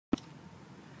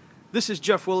This is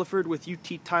Jeff Williford with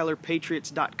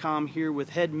UTTylerPatriots.com here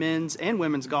with head men's and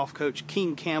women's golf coach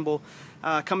King Campbell,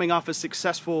 coming off a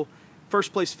successful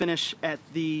first-place finish at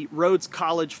the Rhodes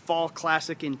College Fall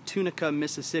Classic in Tunica,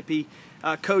 Mississippi.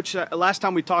 Coach, last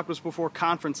time we talked was before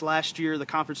conference last year, the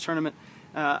conference tournament.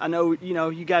 I know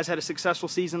you guys had a successful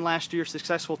season last year,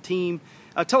 successful team.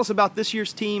 Tell us about this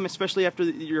year's team, especially after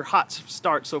your hot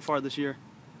start so far this year.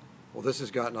 Well, this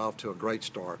has gotten off to a great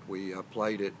start. We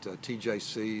played at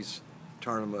TJC's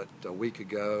tournament a week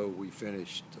ago. We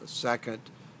finished second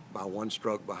by one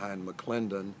stroke behind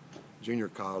McClendon Junior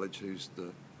College, who's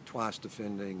the twice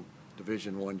defending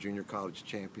Division I junior college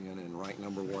champion and ranked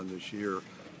number one this year.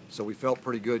 So we felt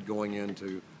pretty good going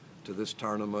into this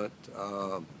tournament.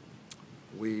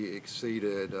 We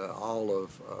exceeded all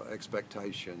of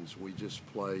expectations. We just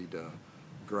played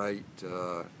great.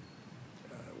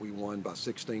 We won by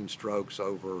 16 strokes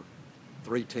over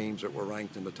three teams that were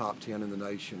ranked in the top 10 in the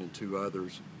nation and two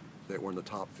others that were in the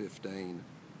top 15.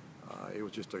 It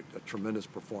was just a tremendous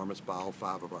performance by all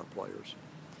five of our players.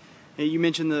 And you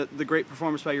mentioned the great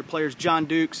performance by your players. John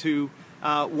Dukes, who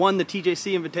won the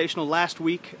TJC Invitational last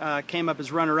week, came up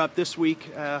as runner-up this week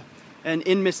and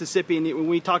in Mississippi. And when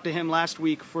we talked to him last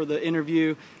week for the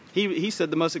interview, he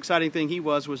said the most exciting thing he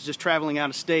was just traveling out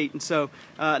of state. And so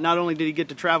not only did he get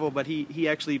to travel, but he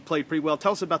actually played pretty well.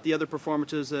 Tell us about the other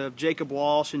performances of Jacob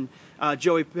Walsh and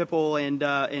Joey Rippel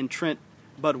and Trent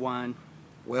Boudoin.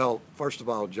 Well, first of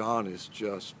all, John is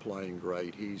just playing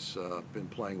great. He's been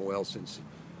playing well since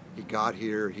he got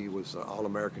here. He was an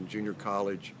All-American Junior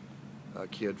College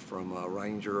kid from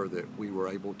Ranger that we were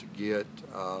able to get.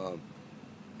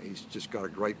 He's just got a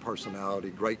great personality,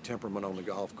 great temperament on the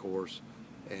golf course,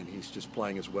 and he's just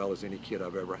playing as well as any kid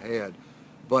I've ever had.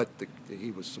 But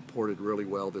he was supported really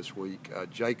well this week.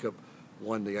 Jacob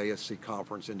won the ASC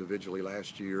conference individually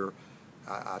last year.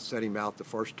 I set him out the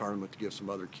first tournament to give some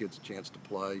other kids a chance to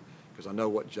play because I know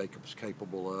what Jacob's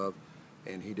capable of,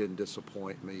 and he didn't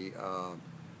disappoint me.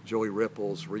 Joey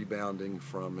Rippel's rebounding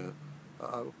from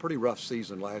a pretty rough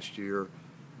season last year,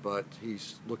 but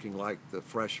he's looking like the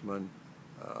freshman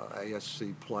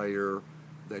ASC player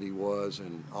that he was,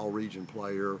 an all-region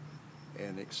player,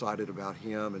 and excited about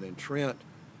him. And then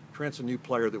Trent's a new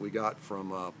player that we got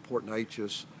from Port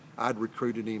Neches. I'd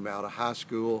recruited him out of high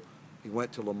school. He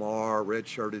went to Lamar,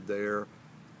 redshirted there,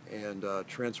 and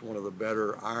Trent's one of the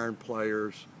better iron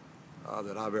players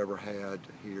that I've ever had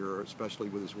here, especially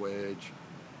with his wedge.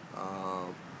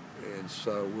 And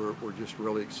so we're just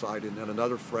really excited. And then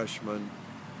another freshman,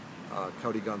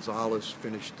 Cody Gonzalez,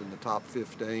 finished in the top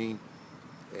 15,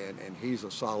 and he's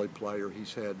a solid player.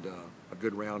 He's had a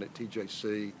good round at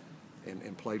TJC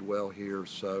and played well here.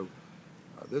 So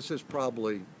this is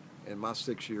probably, in my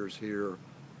 6 years here,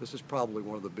 this is probably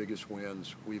one of the biggest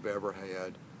wins we've ever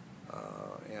had.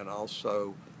 And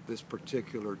also, this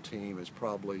particular team is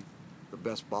probably the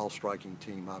best ball striking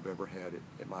team I've ever had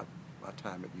at my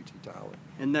time at UT Tyler.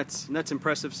 And that's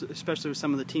impressive, especially with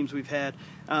some of the teams we've had.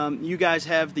 You guys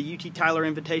have the UT Tyler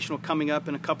Invitational coming up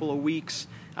in a couple of weeks,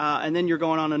 and then you're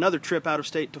going on another trip out of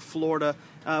state to Florida.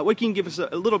 What can you give us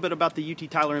a little bit about the UT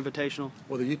Tyler Invitational?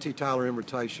 Well, the UT Tyler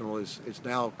Invitational is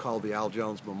now called the Al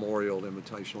Jones Memorial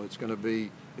Invitational. It's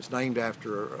named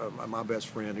after my best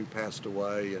friend who passed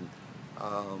away, and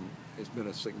has been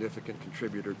a significant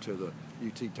contributor to the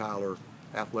UT Tyler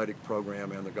athletic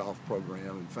program and the golf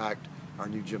program. In fact, our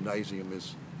new gymnasium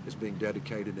is being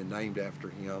dedicated and named after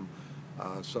him.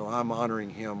 So I'm honoring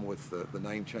him with the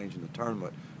name change in the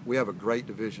tournament. We have a great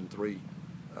Division III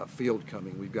field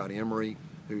coming. We've got Emory,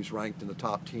 who's ranked in the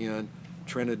top 10,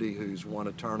 Trinity, who's won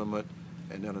a tournament,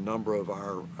 and then a number of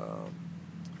our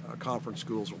conference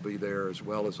schools will be there, as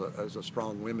well as a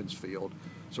strong women's field.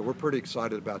 So we're pretty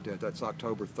excited about that. That's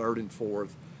October 3rd and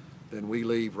 4th. Then we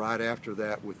leave right after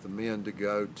that with the men to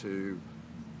go to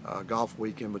Golf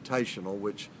Week Invitational,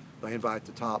 which they invite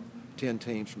the top 10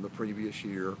 teams from the previous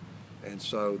year. And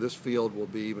so this field will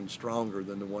be even stronger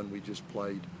than the one we just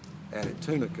played at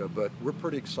Tunica, but we're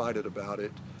pretty excited about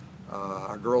it.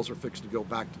 Our girls are fixed to go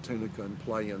back to Tunica and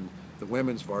play in the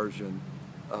women's version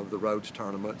of the Rhodes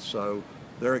tournament, so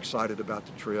they're excited about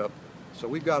the trip. So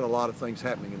we've got a lot of things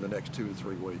happening in the next 2 to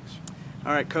 3 weeks.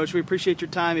 All right, Coach, we appreciate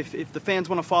your time. If the fans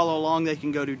want to follow along, they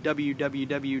can go to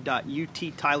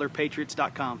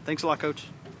www.uttylerpatriots.com. Thanks a lot, Coach.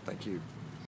 Thank you.